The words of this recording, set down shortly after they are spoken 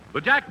The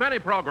Jack Benny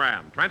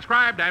Program,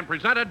 transcribed and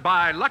presented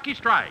by Lucky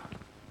Strike.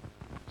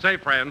 Say,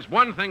 friends,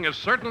 one thing is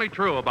certainly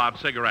true about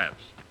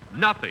cigarettes.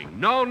 Nothing,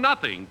 no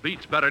nothing,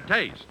 beats better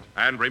taste.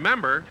 And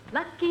remember...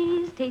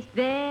 Lucky's taste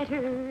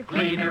better.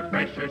 Cleaner,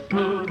 fresher,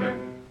 smoother.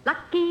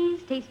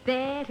 Lucky's taste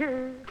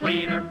better.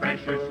 Cleaner,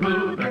 fresher,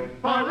 smoother.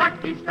 For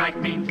Lucky Strike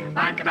means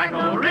fine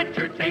tobacco,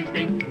 richer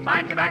tasting,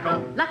 fine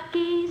tobacco.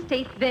 Lucky's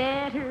taste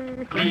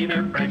better.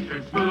 Cleaner,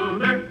 fresher,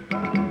 smoother.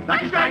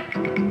 Lucky Strike,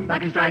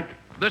 Lucky Strike.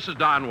 This is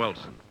Don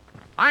Wilson.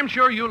 I'm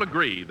sure you'll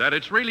agree that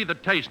it's really the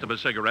taste of a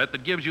cigarette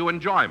that gives you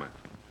enjoyment.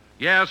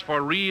 Yes,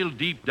 for real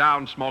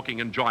deep-down smoking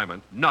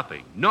enjoyment,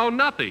 nothing, no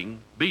nothing,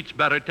 beats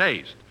better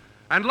taste.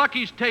 And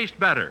Lucky's taste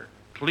better,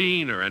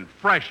 cleaner and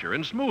fresher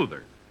and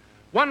smoother.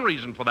 One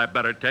reason for that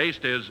better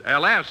taste is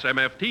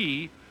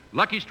LSMFT.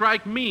 Lucky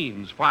Strike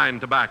means fine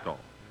tobacco.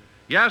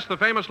 Yes, the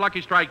famous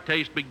Lucky Strike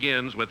taste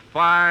begins with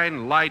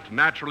fine, light,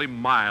 naturally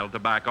mild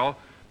tobacco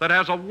that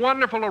has a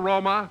wonderful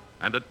aroma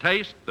and a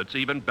taste that's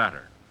even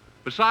better.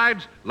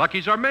 Besides,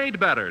 Lucky's are made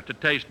better to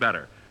taste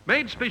better,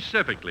 made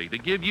specifically to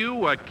give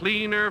you a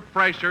cleaner,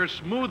 fresher,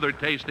 smoother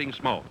tasting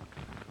smoke.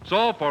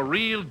 So for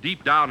real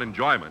deep-down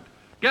enjoyment,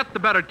 get the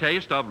better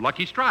taste of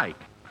Lucky Strike.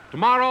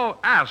 Tomorrow,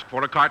 ask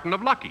for a carton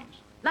of Lucky's.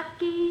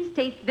 Lucky's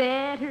taste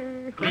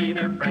better.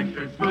 Cleaner,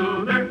 fresher,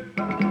 smoother.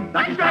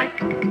 Lucky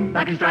Strike,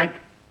 Lucky Strike.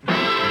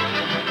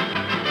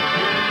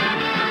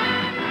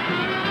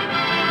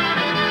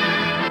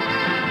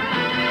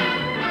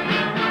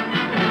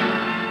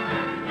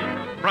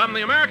 From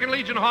the American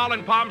Legion Hall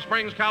in Palm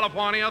Springs,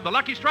 California, the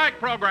Lucky Strike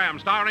program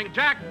starring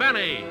Jack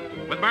Benny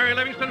with Mary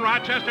Livingston,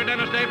 Rochester,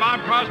 Dennis Day,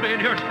 Bob Crosby,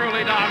 and yours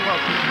truly, Don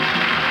Wilson.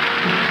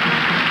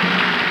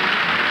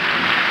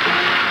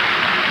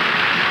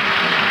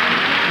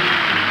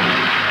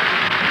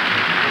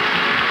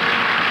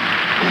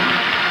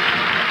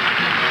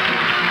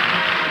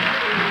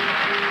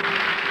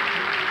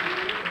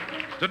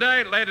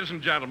 Today, ladies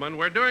and gentlemen,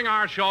 we're doing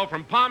our show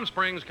from Palm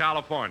Springs,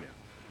 California.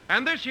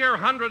 And this year,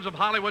 hundreds of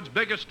Hollywood's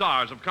biggest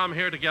stars have come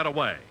here to get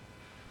away.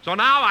 So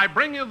now I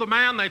bring you the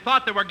man they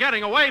thought they were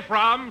getting away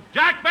from,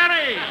 Jack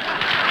Benny!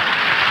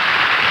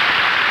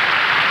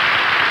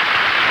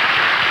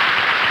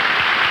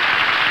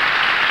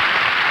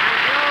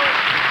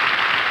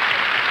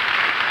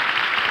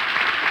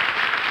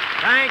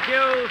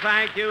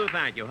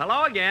 Thank you.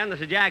 Hello again. This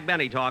is Jack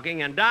Benny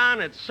talking. And,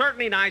 Don, it's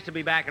certainly nice to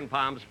be back in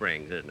Palm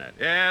Springs, isn't it?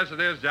 Yes, it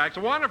is, Jack. It's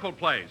a wonderful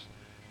place.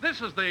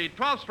 This is the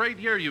 12th straight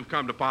year you've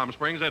come to Palm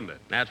Springs, isn't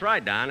it? That's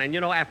right, Don. And,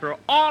 after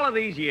all of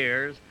these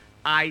years,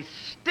 I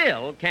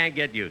still can't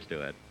get used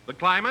to it. The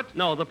climate?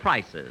 No, the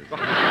prices.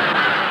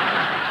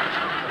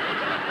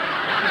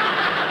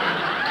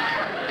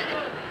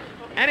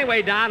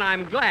 Anyway, Don,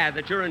 I'm glad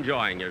that you're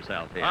enjoying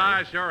yourself here.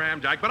 I sure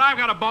am, Jack. But I've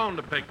got a bone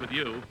to pick with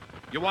you.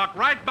 You walked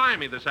right by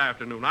me this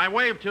afternoon. I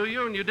waved to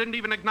you, and you didn't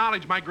even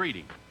acknowledge my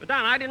greeting. But,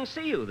 Don, I didn't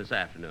see you this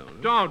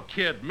afternoon. Don't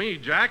kid me,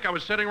 Jack. I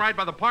was sitting right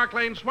by the Park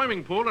Lane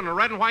swimming pool in a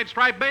red and white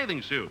striped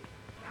bathing suit.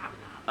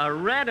 A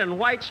red and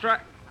white stripe...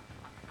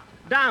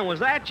 Don, was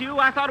that you?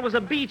 I thought it was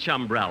a beach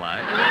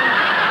umbrella.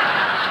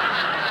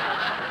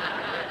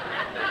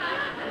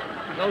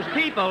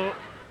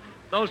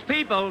 Those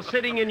people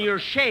sitting in your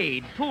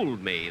shade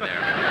fooled me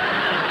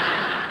there.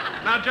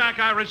 Now, Jack,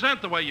 I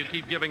resent the way you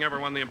keep giving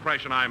everyone the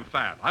impression I'm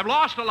fat. I've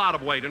lost a lot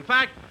of weight. In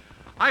fact,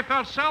 I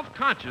felt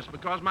self-conscious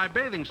because my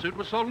bathing suit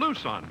was so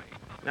loose on me.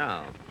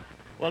 No.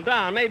 Well,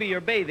 Don, maybe your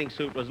bathing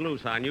suit was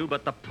loose on you,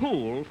 but the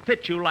pool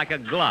fit you like a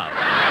glove.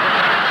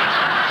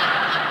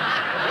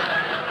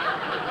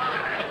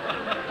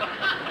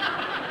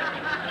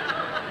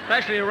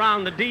 Especially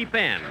around the deep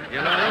end,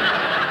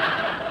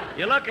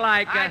 You look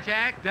like... Hi,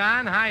 Jack,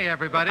 Don. Hi,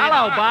 everybody.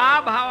 Hello,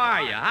 Bob. How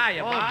are you?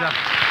 Hiya, Bob.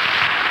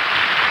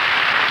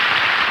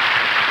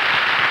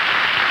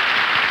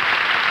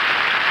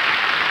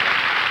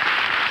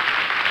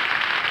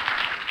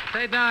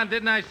 Say, Don,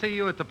 didn't I see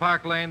you at the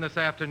Park Lane this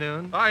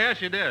afternoon? Oh,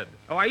 yes, you did.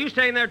 Oh, are you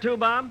staying there too,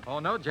 Bob? Oh,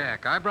 no,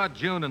 Jack. I brought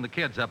June and the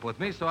kids up with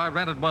me, so I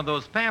rented one of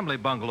those family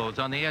bungalows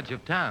on the edge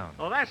of town.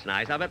 Oh, that's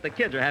nice. I bet the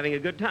kids are having a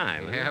good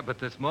time. Yeah, but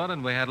this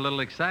morning we had a little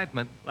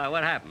excitement. Well,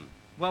 what happened?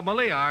 Well,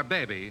 Malia, our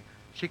baby,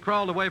 she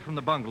crawled away from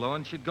the bungalow,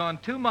 and she'd gone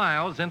 2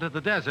 miles into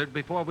the desert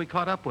before we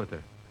caught up with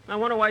her. I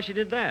wonder why she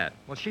did that.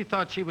 Well, she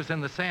thought she was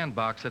in the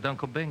sandbox that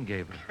Uncle Bing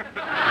gave her.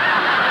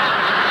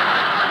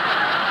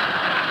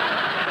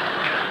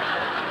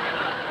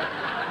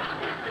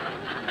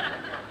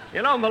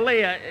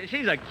 Malia,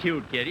 she's a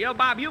cute kid.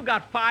 Bob, you've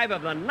got 5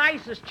 of the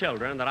nicest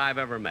children that I've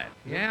ever met.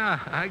 Yeah,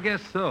 I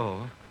guess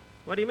so.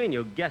 What do you mean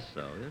you guess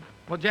so?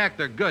 Well, Jack,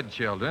 they're good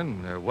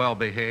children. They're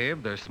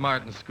well-behaved. They're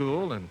smart in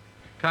school and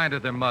kind to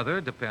their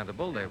mother,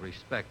 dependable. They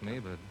respect me,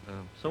 but...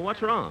 So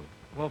what's wrong?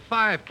 Well,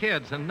 5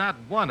 kids, and not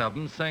one of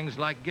them sings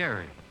like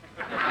Gary.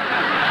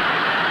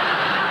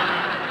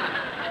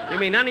 You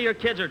mean none of your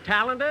kids are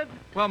talented?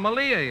 Well,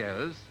 Malia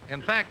is.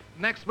 In fact,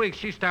 next week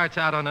she starts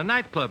out on a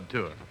nightclub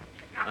tour.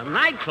 A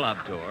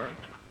nightclub tour?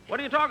 What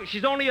are you talking?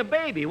 She's only a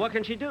baby. What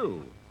can she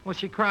do? Well,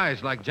 she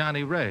cries like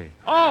Johnny Ray.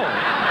 Oh!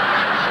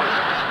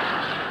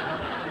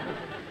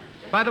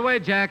 By the way,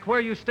 Jack, where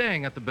are you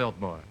staying at the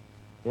Biltmore?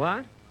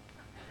 What?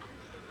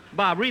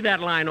 Bob, read that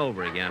line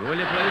over again, will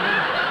you, please?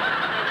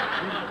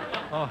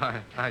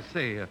 Oh, I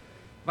see.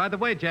 By the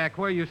way, Jack,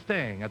 where are you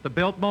staying? At the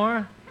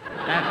Biltmore?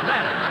 That's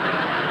better.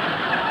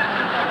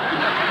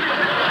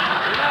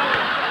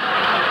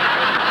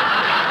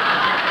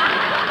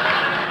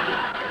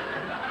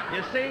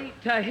 You see,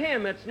 to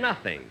him it's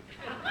nothing.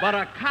 But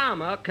a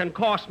comma can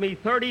cost me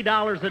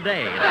 $30 a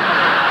day.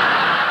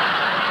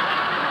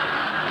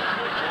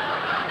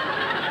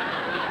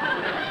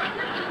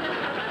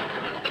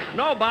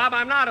 No, Bob,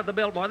 I'm not at the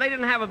Biltmore. They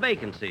didn't have a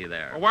vacancy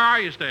there. Where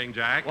are you staying,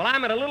 Jack? Well,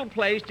 I'm at a little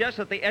place just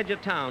at the edge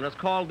of town. It's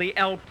called the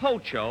El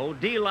Pocho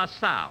de la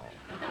Sal.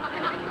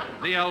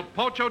 The El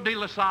Pocho de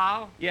la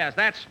Sal? Yes,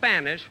 that's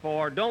Spanish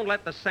for don't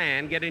let the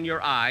sand get in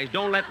your eyes,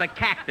 don't let the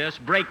cactus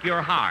break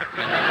your heart.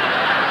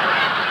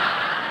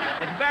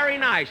 It's very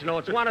nice. You know,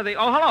 it's one of the...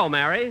 Oh, hello,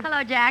 Mary.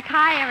 Hello, Jack.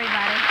 Hi,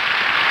 everybody.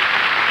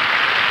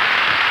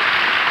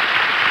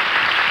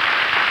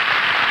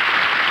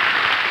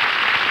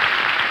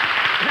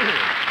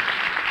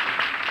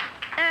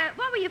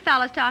 What were you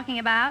fellas talking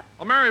about?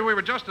 Well, Mary, we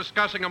were just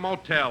discussing a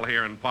motel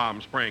here in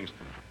Palm Springs.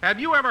 Have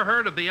you ever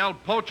heard of the El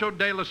Pocho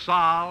de la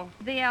Sal?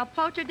 The El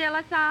Pocho de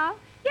la Sal?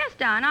 Yes,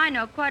 Don, I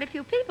know quite a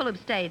few people who've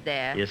stayed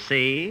there. You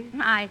see?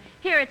 I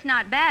hear it's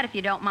not bad if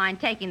you don't mind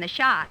taking the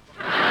shots.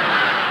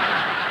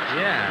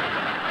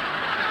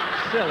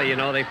 Yeah. Silly, you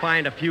know, they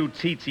find a few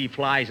tsetse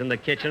flies in the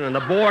kitchen and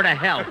the Board of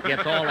Health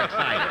gets all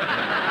excited.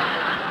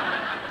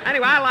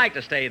 Anyway, I like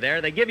to stay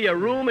there. They give you a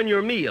room and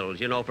your meals,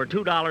 you know, for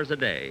 $2 a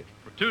day.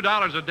 For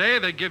 $2 a day,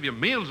 they give you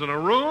meals in a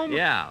room?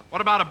 Yeah.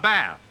 What about a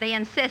bath? They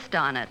insist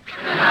on it.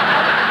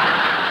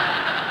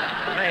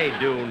 They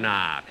do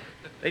not.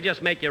 They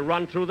just make you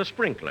run through the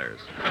sprinklers.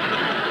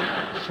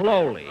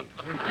 Slowly.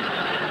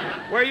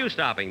 Where are you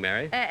stopping,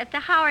 Mary? At the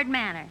Howard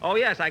Manor. Oh,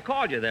 yes, I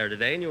called you there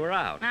today and you were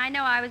out. I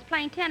know, I was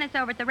playing tennis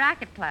over at the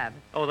Racket Club.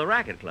 Oh, the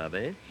Racket Club,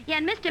 eh? Yeah,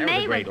 and Mr. That May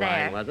was a great was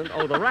there. line, wasn't it?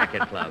 Oh, the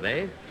Racket Club,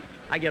 eh?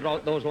 I get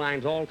those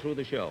lines all through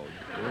the show.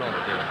 You know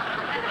what to do.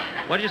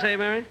 What did you say,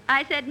 Mary?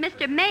 I said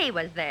Mr. May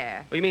was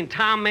there. Oh, you mean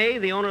Tom May,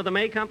 the owner of the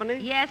May Company?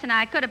 Yes, and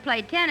I could have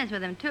played tennis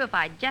with him, too, if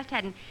I just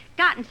hadn't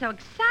gotten so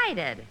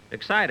excited.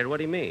 Excited? What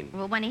do you mean?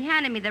 Well, when he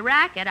handed me the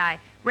racket, I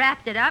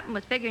wrapped it up and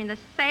was figuring the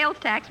sales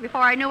tax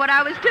before I knew what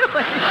I was doing.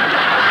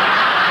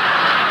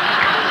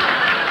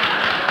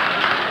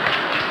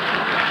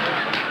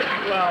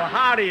 Well,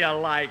 how do you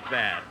like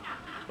that?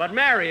 But,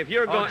 Mary, if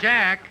you're going...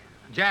 Oh,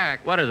 Jack.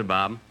 What is it,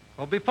 Bob?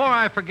 Well, before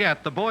I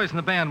forget, the boys in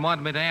the band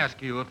wanted me to ask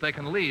you if they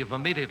can leave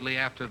immediately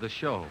after the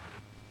show.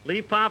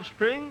 Leave Palm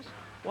Springs?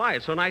 Why?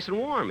 It's so nice and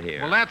warm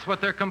here. Well, that's what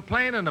they're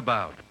complaining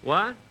about.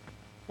 What?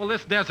 Well,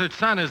 this desert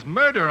sun is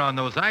murder on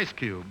those ice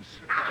cubes.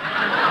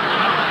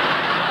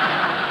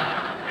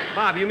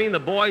 Bob, you mean the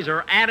boys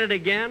are at it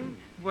again?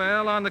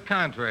 Well, on the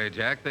contrary,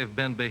 Jack, they've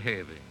been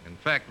behaving. In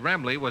fact,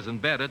 Remley was in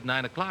bed at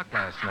 9 o'clock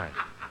last night.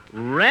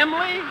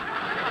 Remley?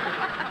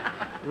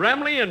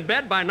 Remley in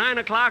bed by 9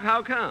 o'clock?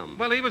 How come?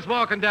 Well, he was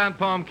walking down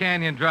Palm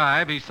Canyon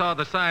Drive. He saw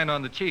the sign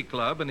on the Chi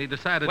Club, and he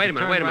decided Wait to a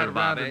minute, turn wait a right minute,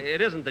 Bob. around and...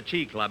 It isn't the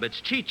Chi Club.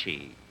 It's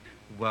Chi-Chi.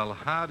 Well,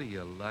 how do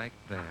you like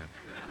that?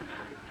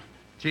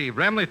 Gee,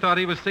 Remley thought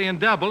he was seeing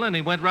double, and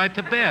he went right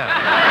to bed. Remley,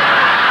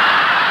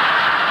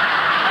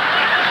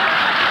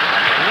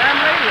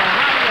 well,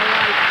 how do you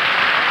like...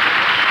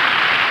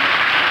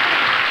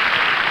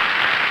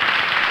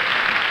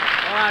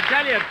 Well, I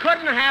tell you, it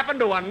couldn't happen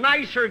to a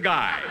nicer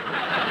guy.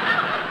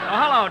 Oh,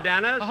 hello,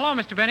 Dennis. Oh, hello,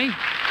 Mr. Benny.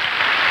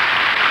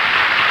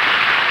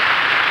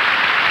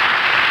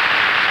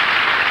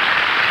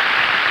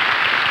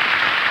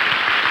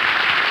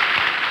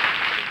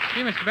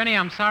 Gee, Mr. Benny,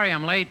 I'm sorry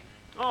I'm late.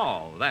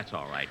 Oh, that's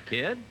all right,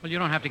 kid. Well, you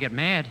don't have to get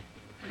mad.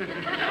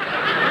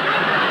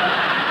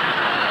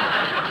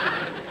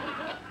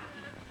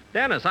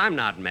 Dennis, I'm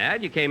not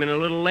mad. You came in a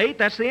little late.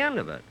 That's the end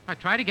of it. I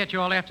tried to get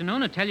you all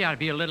afternoon and tell you I'd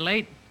be a little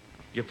late.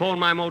 You phoned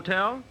my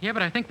motel? Yeah,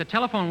 but I think the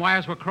telephone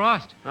wires were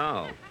crossed.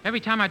 Oh.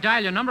 Every time I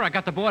dial your number, I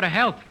got the Board of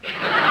Health.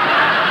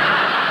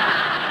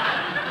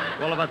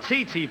 Well, if a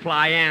tsetse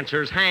fly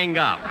answers, hang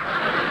up.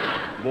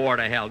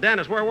 Board of hell.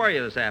 Dennis, where were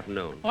you this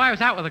afternoon? Oh, I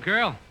was out with a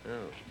girl.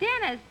 Oh.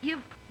 Dennis,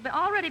 you've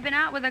already been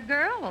out with a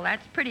girl? Well,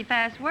 that's pretty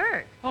fast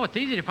work. Oh, it's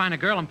easy to find a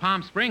girl in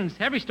Palm Springs.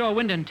 Every store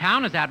window in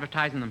town is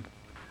advertising them.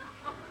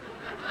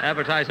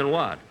 Advertising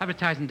what?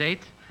 Advertising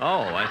dates. Oh,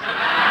 I see.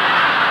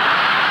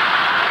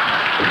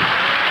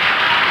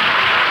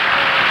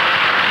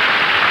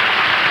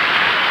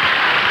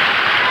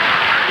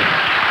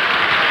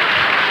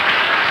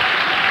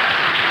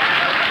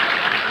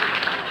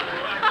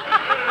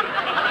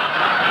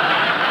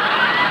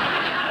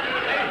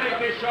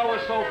 Show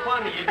is so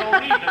funny, you don't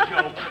need the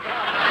joke.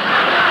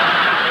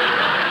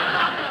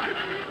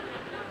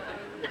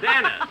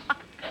 Dennis,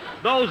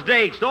 those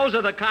dates, those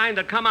are the kind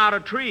that come out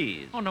of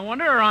trees. Oh, no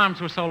wonder her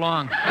arms were so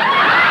long.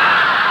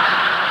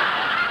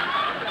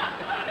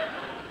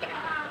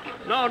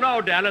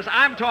 No, Dennis,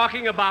 I'm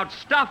talking about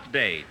stuff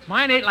dates.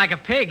 Mine ate like a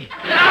pig.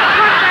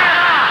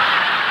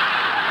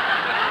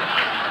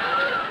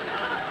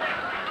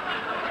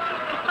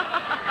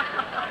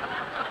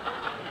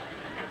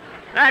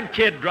 That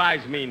kid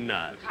drives me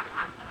nuts.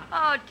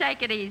 Oh,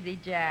 take it easy,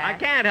 Jack. I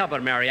can't help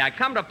it, Mary. I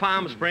come to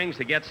Palm Springs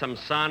to get some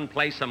sun,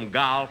 play some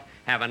golf,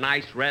 have a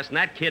nice rest, and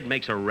that kid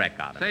makes a wreck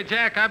out of it. Say,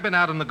 Jack, I've been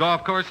out on the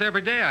golf course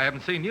every day. I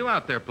haven't seen you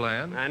out there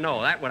playing. I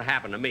know. That would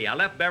happen to me. I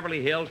left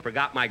Beverly Hills,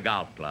 forgot my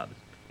golf clubs.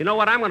 You know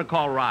what? I'm going to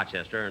call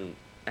Rochester and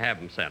have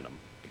him send them.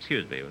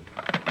 Excuse me.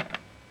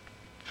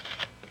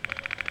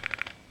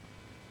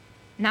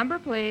 Number,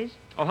 please.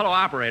 Oh, hello,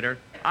 operator.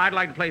 I'd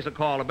like to place a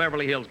call to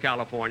Beverly Hills,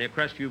 California,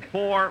 Crestview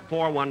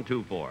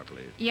 44124,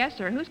 please. Yes,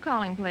 sir. Who's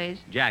calling, please?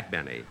 Jack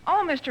Benny.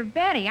 Oh, Mr.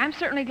 Benny, I'm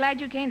certainly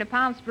glad you came to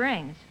Palm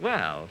Springs.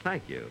 Well,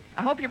 thank you.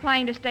 I hope you're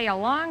planning to stay a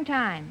long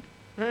time.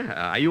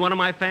 Are you one of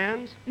my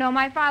fans? No,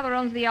 my father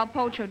owns the El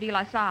Pocho de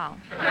la Sal.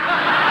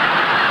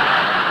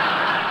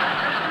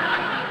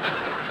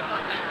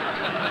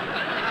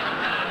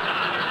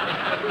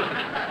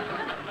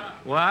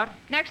 What?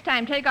 Next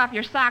time, take off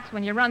your socks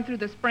when you run through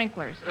the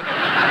sprinklers.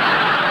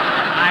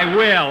 I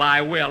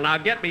will. Now,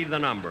 get me the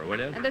number, will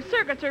you? The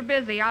circuits are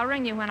busy. I'll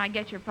ring you when I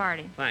get your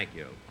party. Thank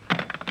you.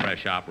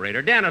 Fresh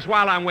operator. Dennis,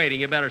 while I'm waiting,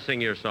 you better sing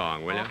your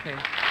song, will you? Okay.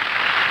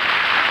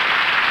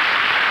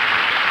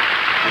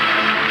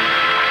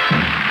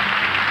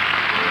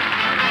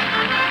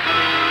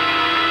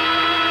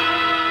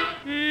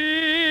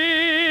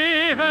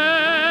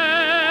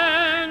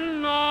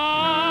 Even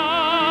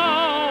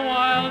now,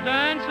 while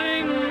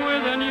dancing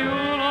with a new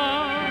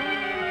love,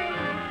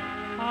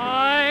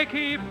 I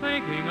keep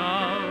thinking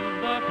of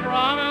the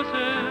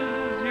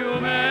promises you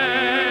made.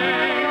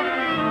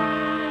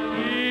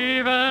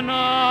 Even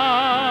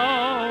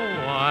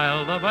now,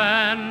 while the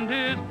band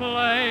is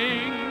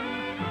playing,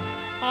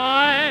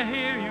 I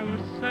hear you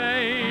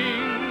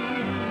saying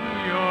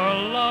your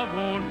love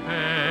won't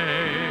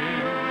pay.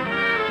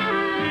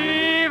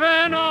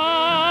 Even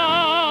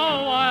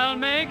now, while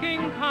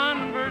making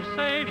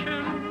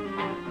conversation,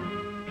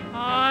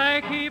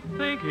 I keep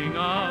thinking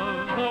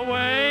of the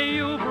way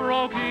you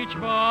broke each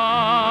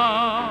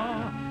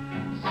vow.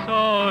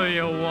 So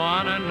you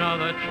want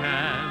another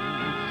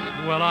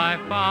chance? Well, I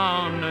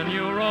found a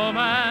new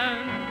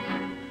romance,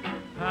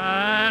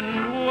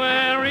 and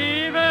we're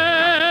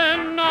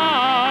even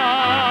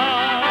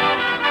now.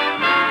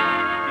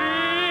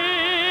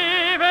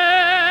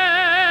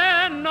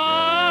 Even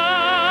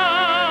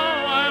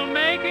now, while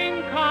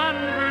making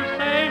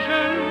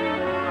conversation,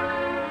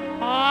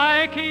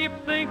 I keep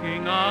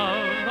thinking of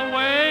the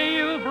way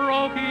you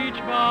broke each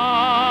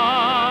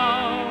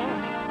vow.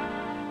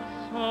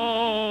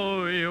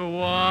 So you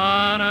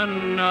want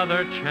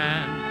another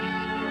chance?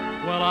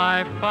 Well,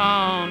 I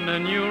found a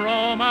new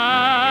romance,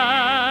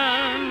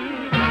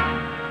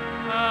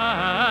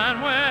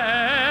 and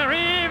we're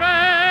even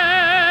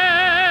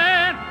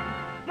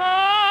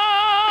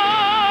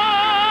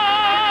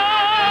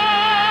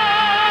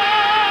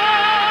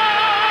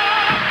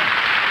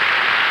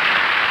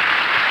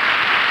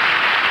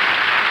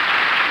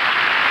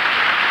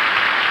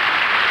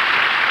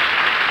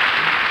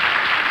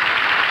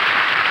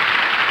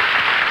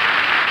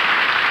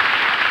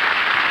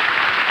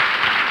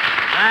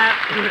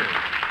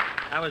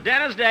That was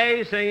Dennis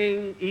Day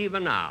singing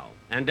Even Now.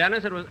 And,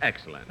 Dennis, it was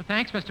excellent. Well,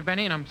 thanks, Mr.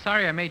 Benny, and I'm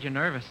sorry I made you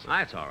nervous.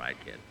 That's all right,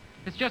 kid.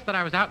 It's just that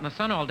I was out in the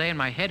sun all day and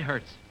my head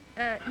hurts.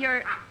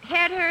 Your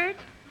head hurts?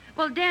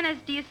 Well, Dennis,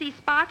 do you see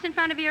spots in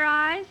front of your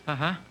eyes?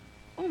 Uh-huh.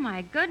 Oh,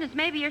 my goodness,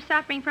 maybe you're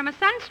suffering from a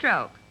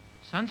sunstroke.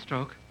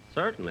 Sunstroke?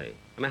 Certainly.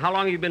 I mean, how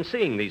long have you been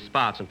seeing these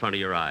spots in front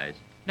of your eyes?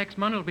 Next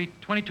month it'll be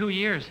 22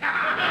 years.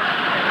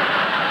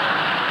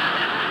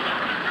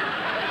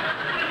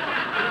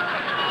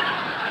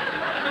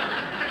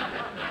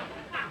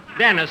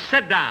 Dennis,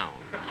 sit down.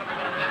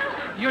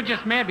 You're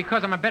just mad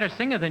because I'm a better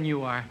singer than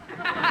you are.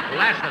 Well,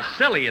 that's the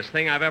silliest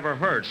thing I've ever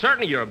heard.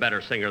 Certainly you're a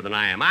better singer than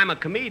I am. I'm a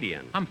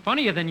comedian. I'm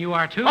funnier than you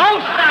are, too. Oh,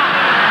 stop!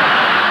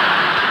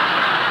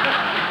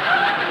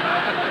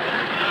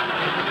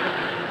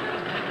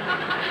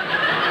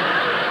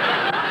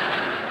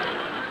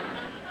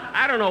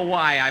 I don't know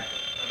why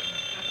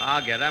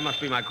I'll get it. That must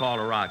be my call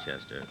to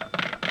Rochester.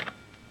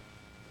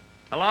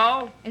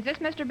 Hello? Is this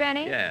Mr.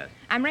 Benny? Yes.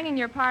 I'm ringing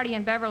your party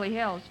in Beverly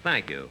Hills.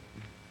 Thank you.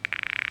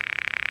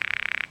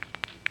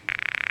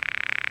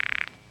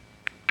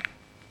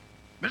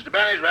 Mr.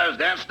 Benny's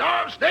residence,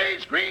 star of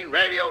stage, screen,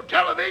 radio,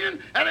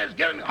 television, and it's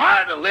getting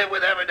hard to live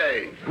with every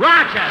day.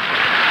 Rochester!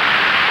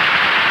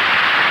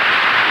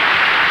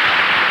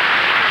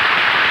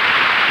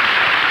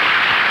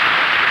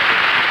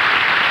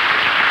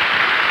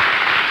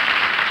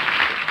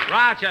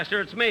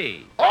 Rochester, it's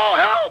me. Oh,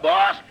 hello,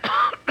 boss.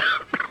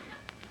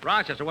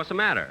 Rochester, what's the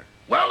matter?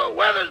 Well, the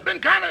weather's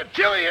been kind of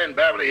chilly here in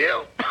Beverly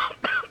Hills.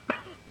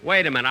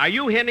 Wait a minute. Are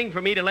you hinting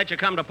for me to let you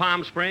come to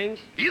Palm Springs?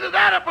 Either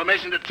that or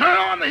permission to turn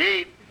on the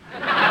heat.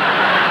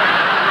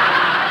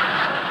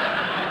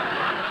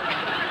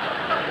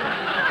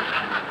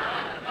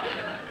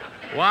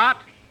 What?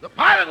 The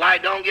pilot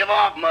light don't give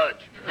off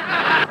much.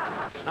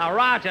 Now,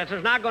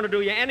 Rochester's not going to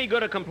do you any good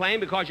to complain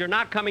because you're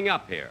not coming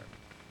up here.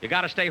 You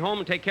got to stay home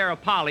and take care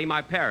of Polly,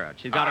 my parrot.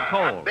 She's got a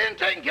cold. I've been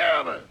taking care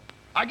of her.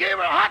 I gave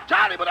her a hot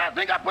toddy, but I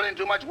think I put in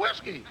too much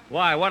whiskey.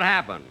 Why? What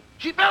happened?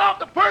 She fell off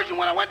the perch, and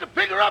when I went to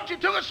pick her up, she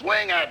took a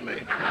swing at me.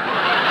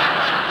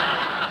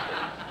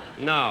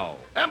 No.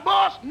 And,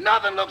 boss,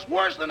 nothing looks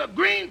worse than a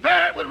green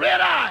parrot with red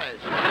eyes.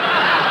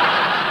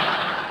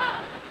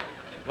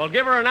 Well,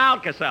 give her an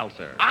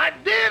Alka-Seltzer. I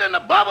did, and the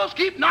bubbles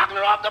keep knocking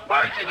her off the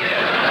perch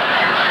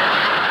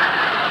again.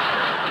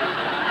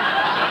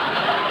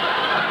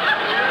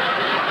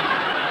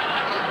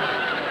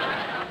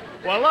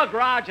 Well, look,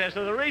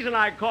 Rochester, the reason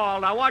I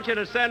called, I want you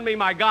to send me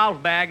my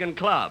golf bag and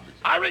clubs.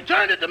 I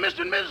returned it to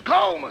Mr. and Mrs.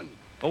 Coleman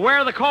Well, where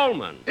are the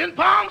Coleman? in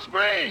Palm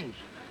Springs.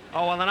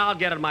 Oh, well, then I'll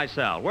get it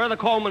myself. Where are the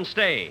Coleman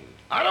staying?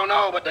 I don't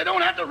know, but they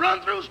don't have to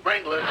run through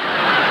sprinklers. Well,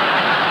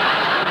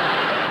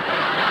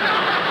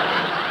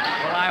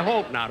 I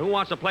hope not. Who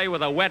wants to play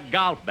with a wet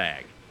golf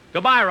bag?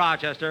 Goodbye,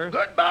 Rochester.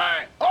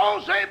 Goodbye.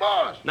 Oh, say,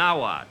 boss, Now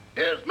what?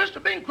 is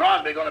Mr. Bing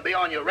Crosby going to be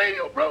on your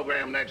radio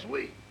program next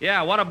week?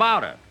 Yeah, what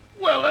about it?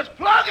 Well, let's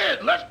plug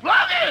it. Let's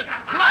plug it.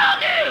 Plug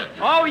it.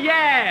 Oh,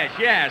 yes,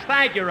 yes.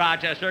 Thank you,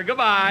 Rochester.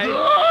 Goodbye.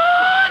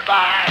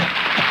 Goodbye.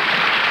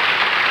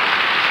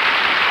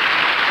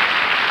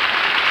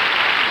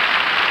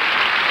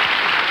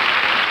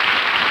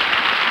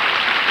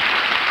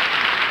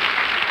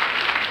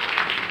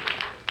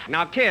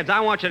 Now, kids,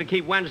 I want you to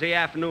keep Wednesday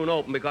afternoon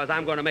open because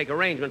I'm going to make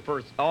arrangements for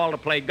us all to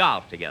play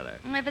golf together.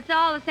 If it's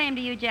all the same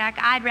to you, Jack,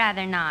 I'd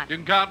rather not. You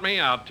can count me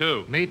out,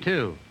 too. Me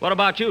too. What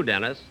about you,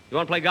 Dennis? You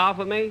want to play golf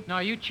with me? No,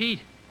 you cheat.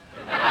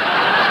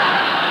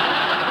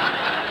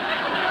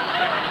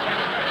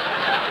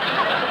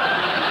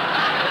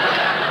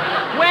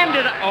 When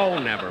did I... Oh,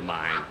 never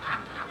mind.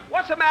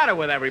 What's the matter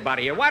with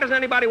everybody here? Why doesn't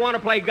anybody want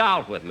to play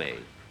golf with me?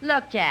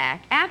 Look,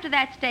 Jack, after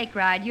that steak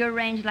ride you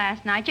arranged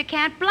last night, you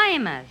can't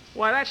blame us.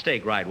 Why, that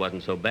steak ride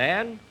wasn't so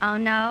bad. Oh,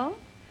 no?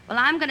 Well,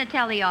 I'm going to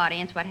tell the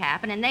audience what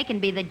happened, and they can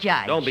be the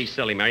judge. Don't be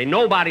silly, Mary.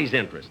 Nobody's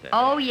interested.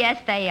 Oh, yes,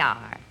 they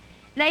are.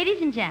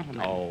 Ladies and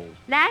gentlemen, Oh.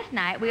 last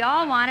night we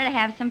all wanted to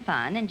have some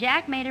fun, and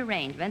Jack made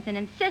arrangements and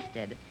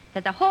insisted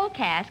that the whole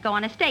cast go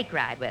on a steak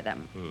ride with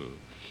him.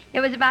 It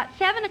was about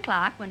 7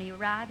 o'clock when he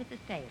arrived at the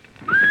stable.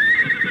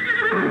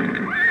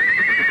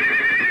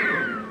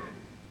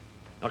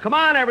 Now, come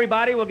on,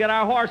 everybody. We'll get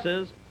our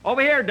horses.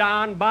 Over here,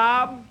 Don,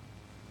 Bob.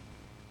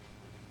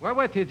 We're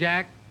with you,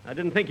 Jack. I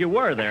didn't think you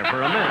were there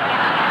for a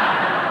minute.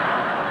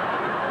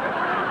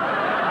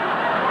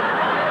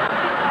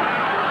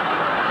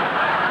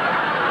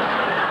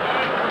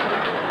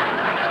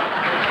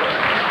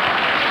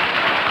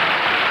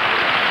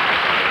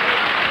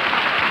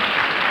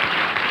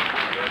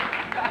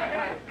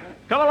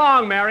 Come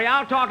along, Mary.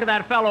 I'll talk to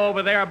that fellow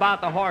over there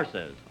about the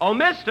horses. Oh,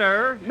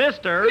 mister.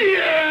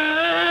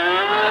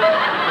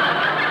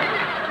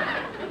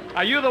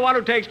 Are you the one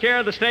who takes care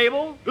of the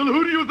stable? Well,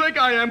 who do you think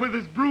I am with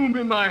this broom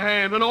in my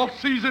hand, an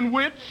off-season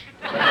witch?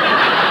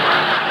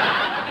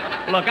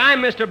 Look,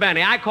 I'm Mr.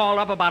 Benny. I called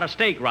up about a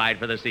steak ride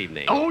for this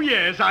evening. Oh,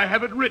 yes, I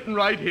have it written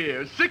right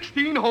here.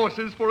 16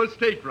 horses for a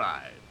steak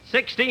ride.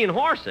 16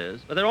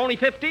 horses? But there are only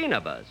 15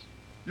 of us.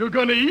 You're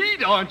going to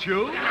eat, aren't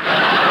you?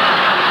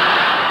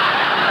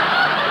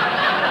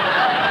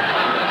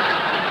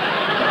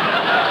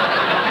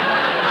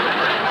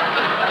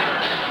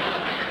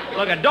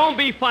 Look, don't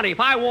be funny. If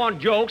I want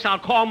jokes, I'll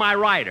call my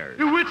riders.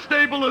 Which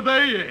stable are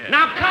they in?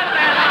 Now cut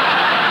that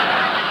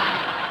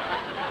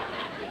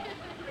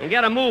out! And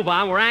get a move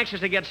on. We're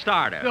anxious to get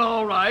started.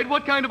 All right,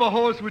 what kind of a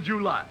horse would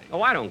you like?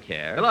 Oh, I don't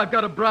care. Well, I've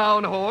got a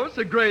brown horse,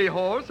 a gray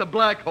horse, a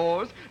black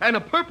horse, and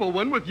a purple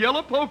one with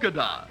yellow polka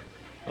dots.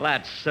 Well,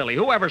 that's silly.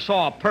 Who ever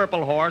saw a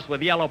purple horse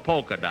with yellow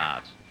polka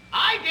dots?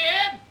 I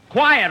did.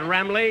 Quiet,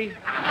 Remley.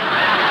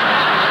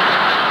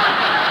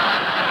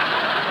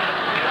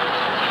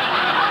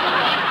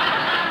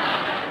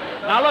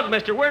 Now, look,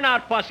 mister, we're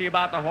not fussy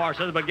about the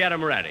horses, but get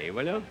them ready,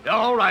 will you?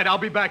 All right, I'll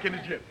be back in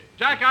a jiffy.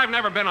 Jack, I've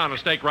never been on a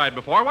steak ride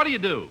before. What do you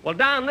do? Well,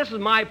 Don, this is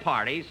my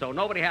party, so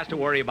nobody has to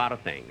worry about a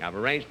thing. I've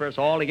arranged for us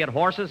all to get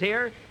horses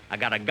here. I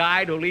got a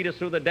guide who'll lead us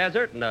through the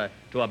desert and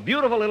to a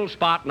beautiful little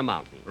spot in the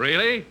mountains.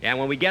 Really? And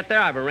when we get there,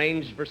 I've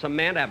arranged for some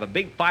men to have a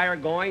big fire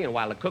going, and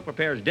while the cook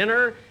prepares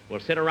dinner,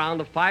 we'll sit around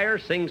the fire,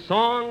 sing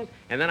songs,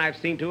 and then I've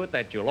seen to it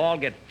that you'll all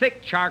get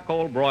thick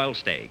charcoal broiled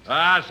steaks.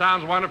 Ah,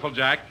 sounds wonderful,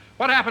 Jack.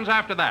 What happens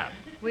after that?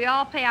 We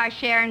all pay our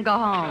share and go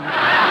home.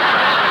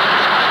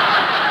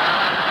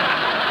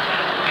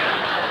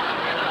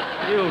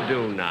 You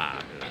do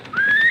not.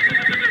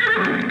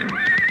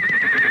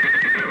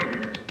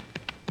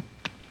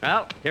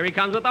 Well, here he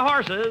comes with the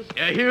horses.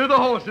 Here are the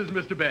horses,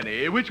 Mr.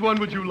 Benny. Which one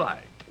would you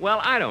like? Well,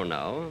 I don't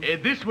know.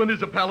 This one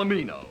is a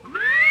Palomino.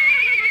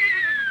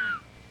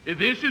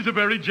 This is a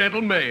very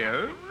gentle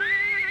mare.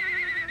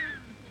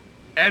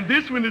 And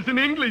this one is an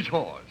English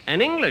horse.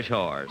 An English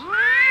horse?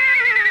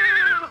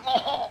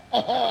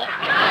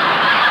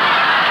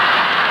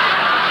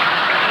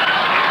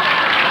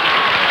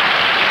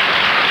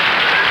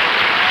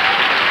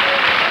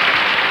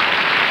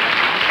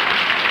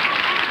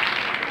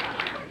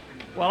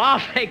 Well, I'll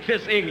take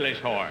this English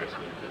horse.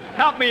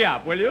 Help me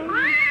up, will you?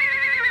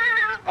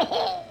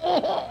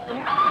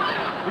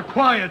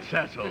 Quiet,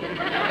 Cecil.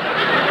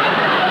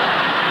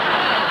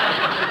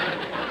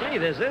 Gee,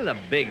 this is a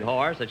big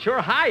horse. It's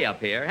sure high up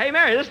here. Hey,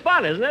 Mary, this is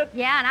fun, isn't it?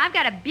 Yeah, and I've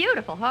got a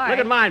beautiful horse. Look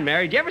at mine,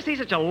 Mary. Did you ever see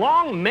such a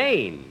long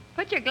mane?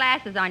 Put your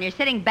glasses on. You're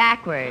sitting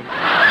backwards.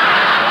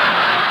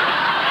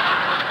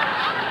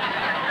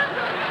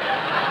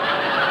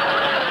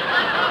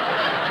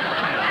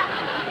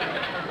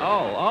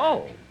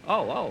 Oh.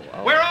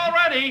 We're all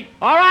ready.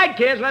 All right,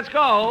 kids, let's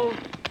go.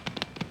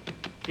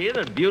 See,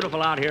 isn't it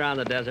beautiful out here on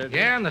the desert?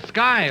 Yeah, and the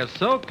sky is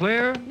so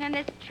clear. And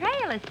this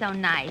trail is so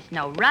nice.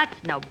 No ruts,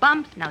 no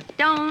bumps, no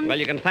stones. Well,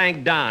 you can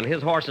thank Don.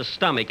 His horse's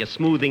stomach is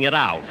smoothing it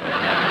out.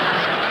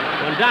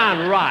 When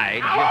Don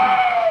rides...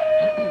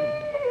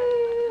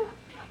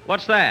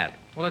 What's that?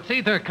 Well, it's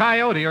either a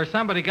coyote or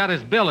somebody got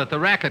his bill at the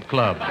racket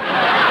club.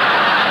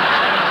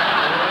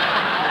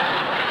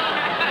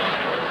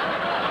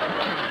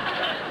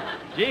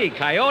 Gee,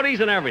 coyotes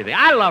and everything.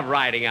 I love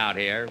riding out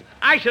here.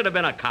 I should have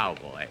been a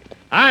cowboy.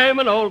 I'm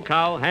an old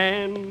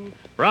cowhand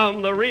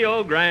from the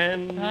Rio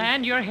Grande.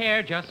 And your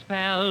hair just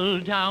fell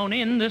down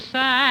in the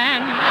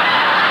sand.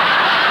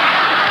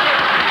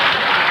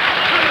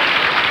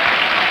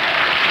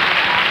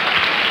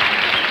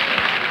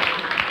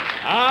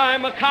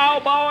 I'm a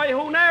cowboy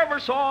who never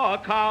saw a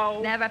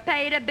cow. Never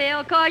paid a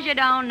bill 'cause you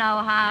don't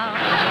know how.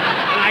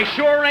 And I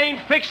sure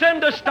ain't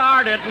fixin' to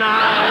start it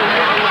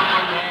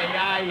now.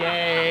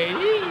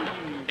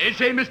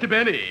 Say, Mr.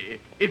 Benny,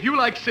 if you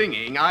like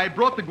singing, I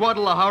brought the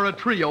Guadalajara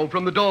Trio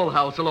from the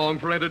Dollhouse along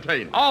for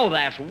entertainment. Oh,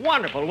 that's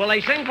wonderful. Will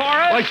they sing for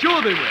us? Why,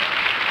 sure they will.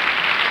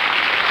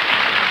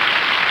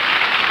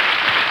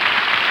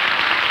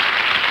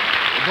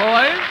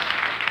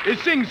 Boys,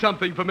 sing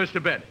something for Mr.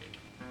 Benny.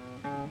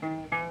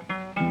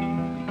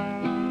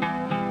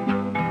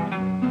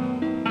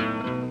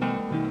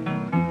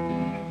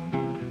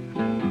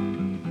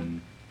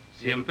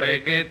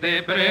 Siempre que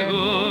te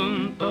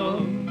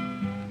pregunto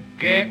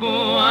que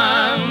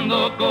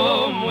cuándo,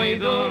 cómo y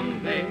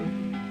dónde,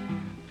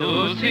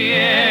 tú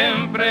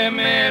siempre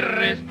me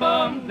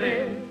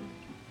respondes,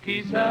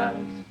 quizás,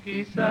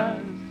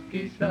 quizás,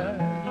 quizás.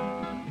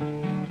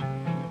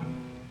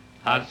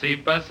 Así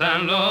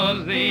pasan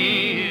los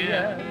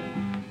días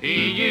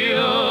y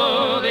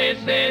yo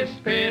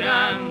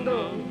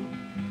desesperando,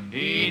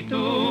 y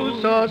tú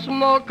sos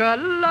moca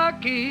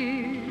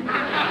lucky.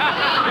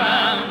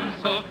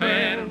 Canso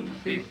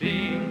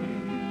sí.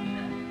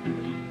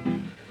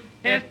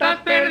 Estás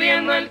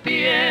perdiendo el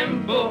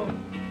tiempo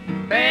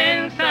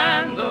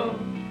pensando.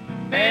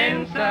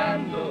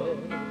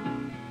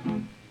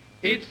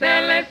 It's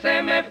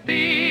LSMFT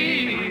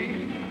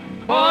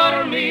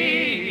por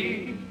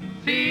mí,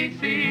 sí.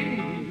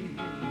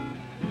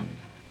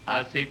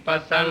 Así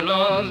pasan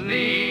los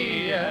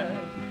días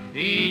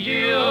y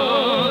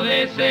yo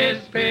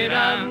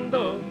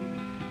desesperando.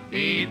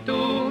 Y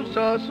tú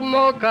sos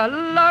moca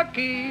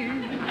lucky.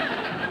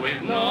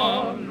 With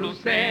no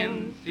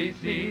lucency.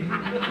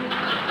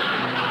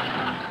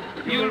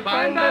 You'll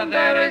find that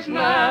there is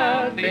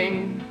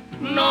nothing,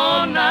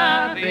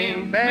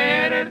 nothing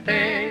better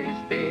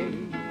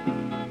tasting.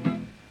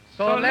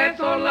 So let's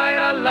all light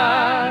a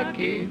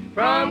lucky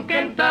from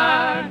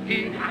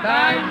Kentucky.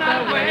 Time's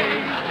a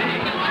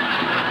wasting.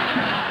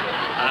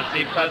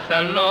 Así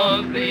pasan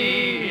los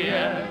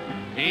días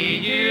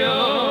y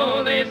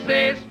yo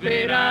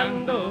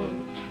desesperando.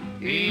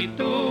 Y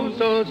tú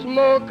sos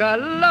moca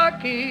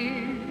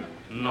lucky.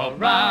 No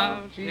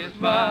rushes,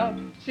 but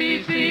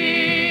sí.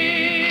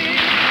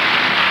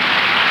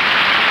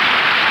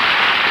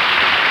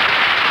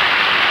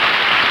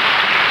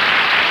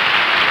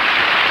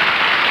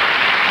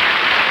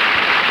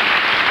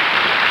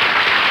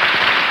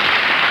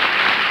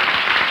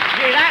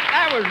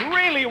 That was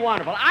really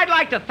wonderful. I'd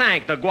like to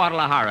thank the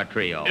Guadalajara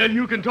Trio. And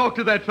you can talk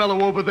to that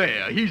fellow over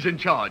there. He's in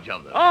charge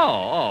of them.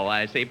 Oh,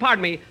 I see.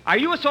 Pardon me. Are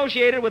you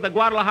associated with the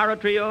Guadalajara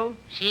Trio?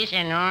 Si,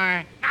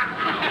 senor.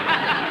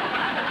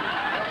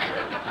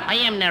 I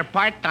am their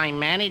part-time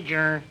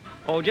manager.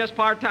 Oh, just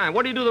part-time.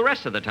 What do you do the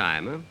rest of the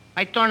time, huh?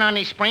 I turn on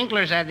the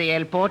sprinklers at the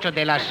El Pocho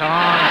de la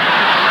Song.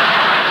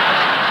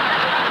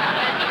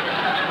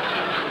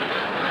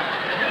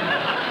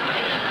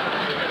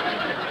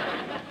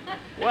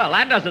 Well,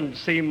 that doesn't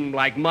seem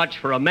like much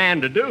for a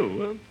man to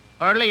do,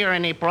 huh? Earlier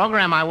in the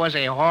program, I was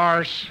a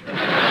horse.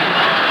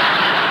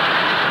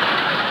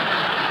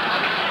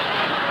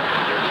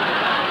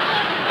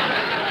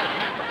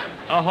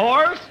 A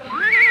horse?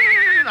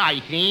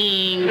 I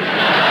think.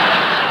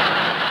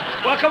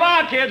 Well, come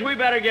on, kids. We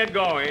better get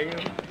going.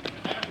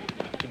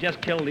 You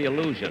just killed the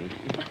illusion.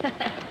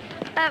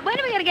 When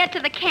are we going to get to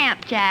the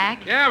camp,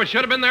 Jack? Yeah, we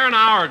should have been there an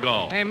hour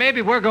ago. Hey,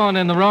 maybe we're going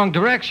in the wrong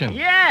direction.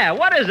 Yeah,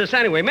 what is this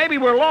anyway? Maybe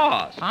we're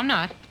lost. I'm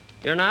not.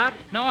 You're not?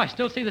 No, I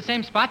still see the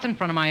same spots in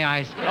front of my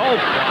eyes. Oh,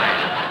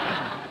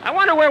 quiet. I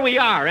wonder where we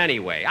are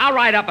anyway. I'll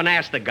ride up and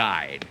ask the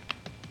guide.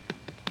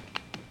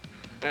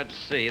 Let's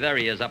see. There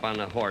he is up on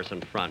the horse in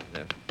front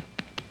there.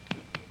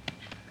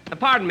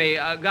 Pardon me,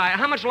 guy,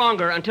 how much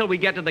longer until we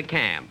get to the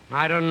camp?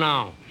 I don't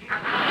know.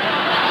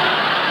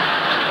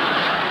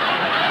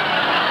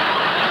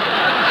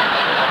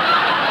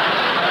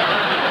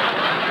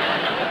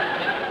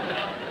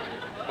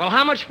 Well,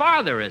 how much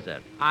farther is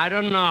it? I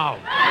don't know.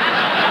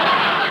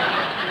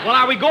 Well,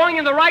 are we going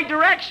in the right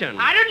direction?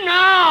 I don't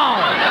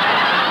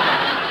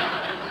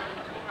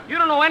know. You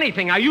don't know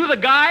anything. Are you the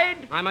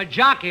guide? I'm a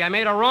jockey. I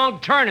made a wrong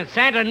turn at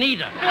Santa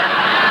Anita.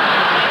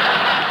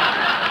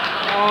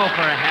 Oh,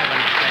 for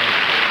heaven's sake.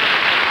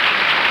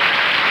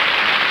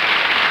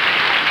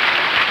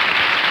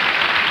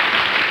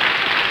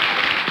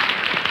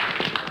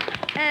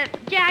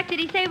 Jack, did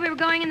he say we were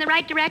going in the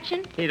right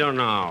direction? He don't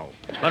know.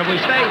 But if we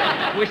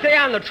stay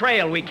on the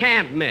trail, we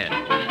can't miss.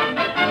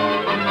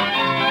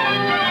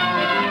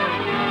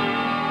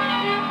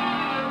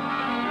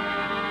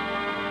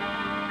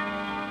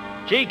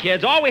 Gee,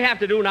 kids, all we have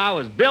to do now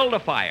is build a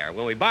fire.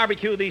 When we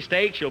barbecue these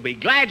steaks, you'll be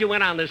glad you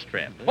went on this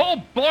trip.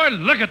 Oh, boy,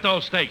 look at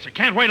those steaks. I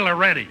can't wait till they're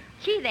ready.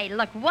 Gee, they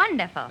look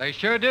wonderful. They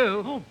sure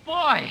do. Oh,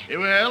 boy.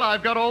 Well,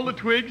 I've got all the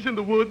twigs and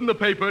the wood and the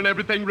paper and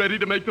everything ready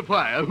to make the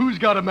fire. Who's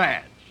got a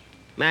match?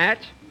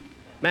 Match?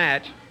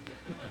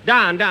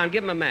 Don,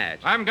 give him a match.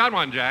 I haven't got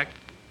one, Jack.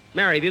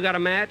 Mary, have you got a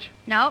match?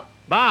 No.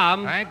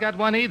 Bob? I ain't got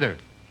one either.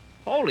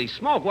 Holy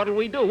smoke, what did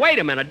we do? Wait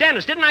a minute.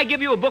 Dennis, didn't I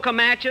give you a book of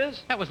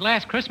matches? That was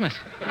last Christmas.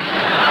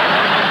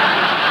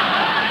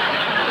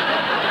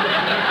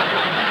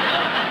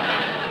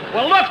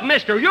 Well, look,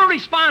 mister, you're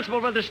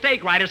responsible for the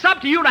steak, right? It's up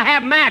to you to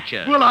have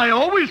matches. Well, I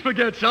always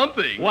forget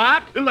something.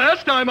 What?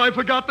 Last time I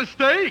forgot the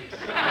steaks.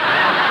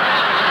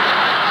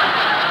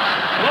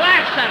 Well,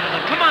 that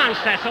settles it. Come on,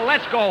 Cecil,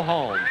 let's go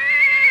home.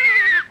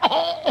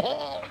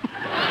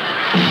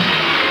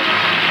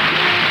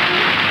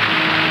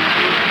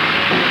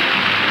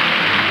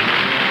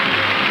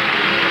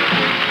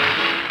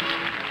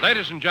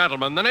 Ladies and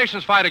gentlemen, the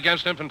nation's fight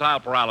against infantile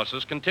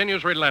paralysis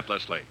continues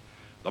relentlessly.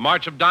 The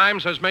March of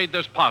Dimes has made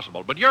this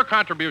possible, but your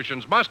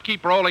contributions must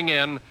keep rolling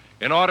in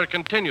order to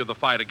continue the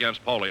fight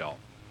against polio.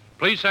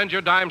 Please send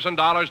your dimes and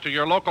dollars to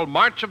your local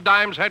March of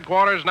Dimes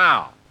headquarters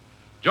now.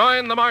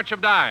 Join the March of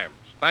Dimes.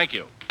 Thank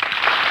you.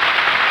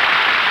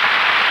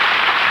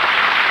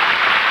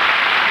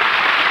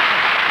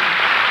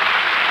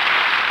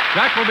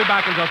 Jack will be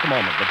back in just a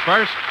moment, but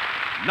first,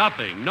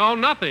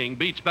 nothing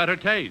beats better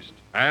taste.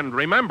 And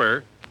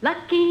remember,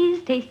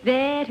 Lucky's taste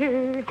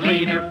better.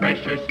 Cleaner,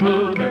 fresher,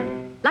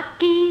 smoother.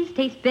 Lucky's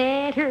taste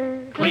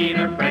better.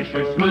 Cleaner,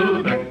 fresher,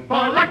 smoother.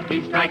 For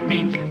Lucky Strike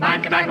means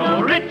fine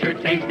tobacco, richer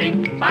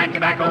tasting, fine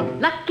tobacco.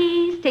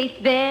 Lucky's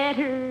taste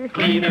better.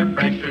 Cleaner,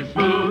 fresher,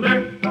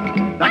 smoother.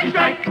 Lucky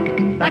Strike,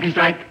 Lucky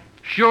Strike.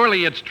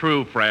 surely it's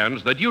true,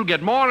 friends, that you'll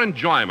get more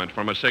enjoyment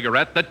from a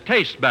cigarette that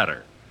tastes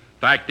better.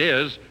 Fact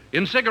is,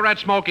 in cigarette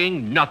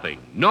smoking,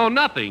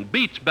 nothing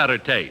beats better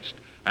taste.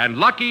 And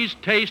Lucky's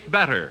taste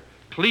better,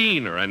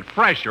 cleaner and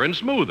fresher and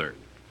smoother.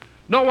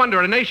 No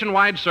wonder a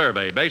nationwide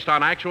survey based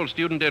on actual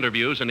student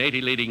interviews in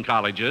 80 leading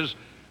colleges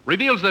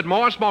reveals that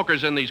more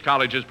smokers in these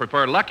colleges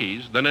prefer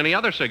Lucky's than any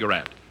other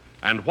cigarette.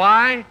 And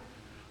why?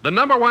 The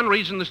number one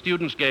reason the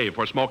students gave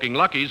for smoking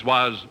Lucky's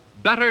was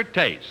better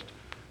taste.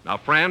 Now,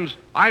 friends,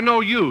 I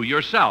know you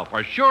yourself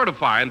are sure to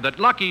find that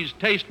Lucky's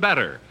taste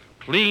better,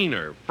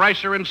 cleaner,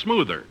 fresher, and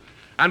smoother.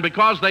 And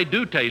because they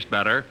do taste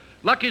better,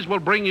 Lucky's will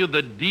bring you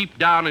the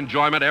deep-down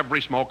enjoyment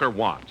every smoker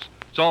wants.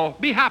 So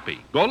be happy.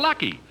 Go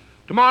Lucky.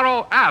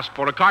 Tomorrow, ask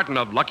for a carton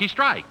of Lucky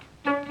Strike.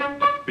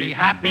 Be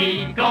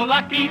happy, go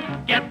lucky,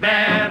 get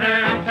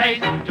better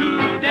taste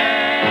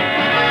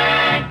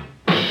today.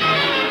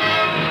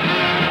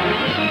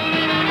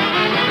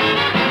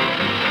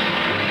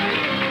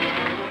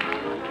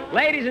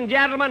 Ladies and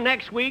gentlemen,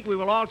 next week we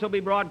will also be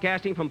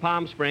broadcasting from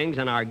Palm Springs,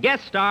 and our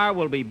guest star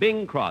will be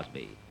Bing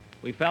Crosby.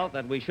 We felt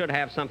that we should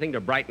have something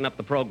to brighten up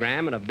the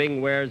program, and if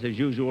Bing wears his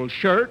usual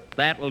shirt,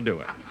 that will do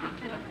it.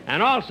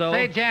 And also...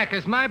 Say, Jack,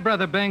 is my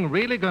brother Bing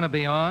really going to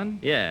be on?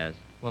 Yes.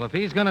 Well, if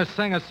he's going to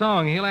sing a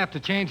song, he'll have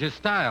to change his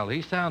style.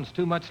 He sounds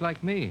too much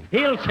like me.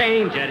 He'll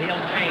change it. Good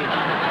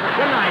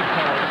night,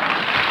 folks.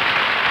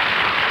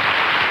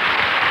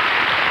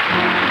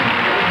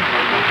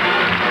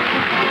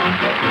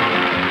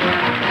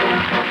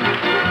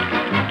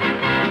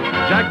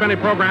 Jack Benny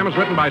program is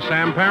written by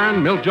Sam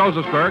Perrin, Milt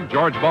Josephsberg,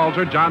 George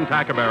Balzer, John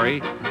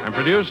Tackerberry, and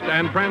produced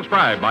and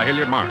transcribed by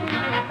Hilliard Marks.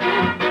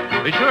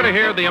 Be sure to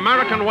hear The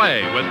American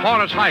Way with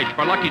Horace Height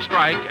for Lucky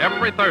Strike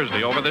every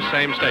Thursday over this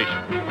same station.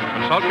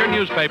 Consult your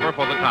newspaper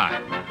for the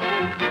time.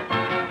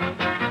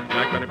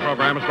 Jack Benny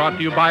program is brought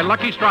to you by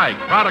Lucky Strike,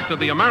 product of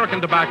the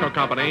American Tobacco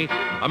Company,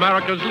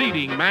 America's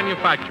leading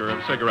manufacturer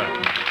of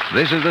cigarettes.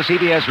 This is the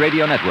CBS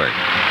Radio Network.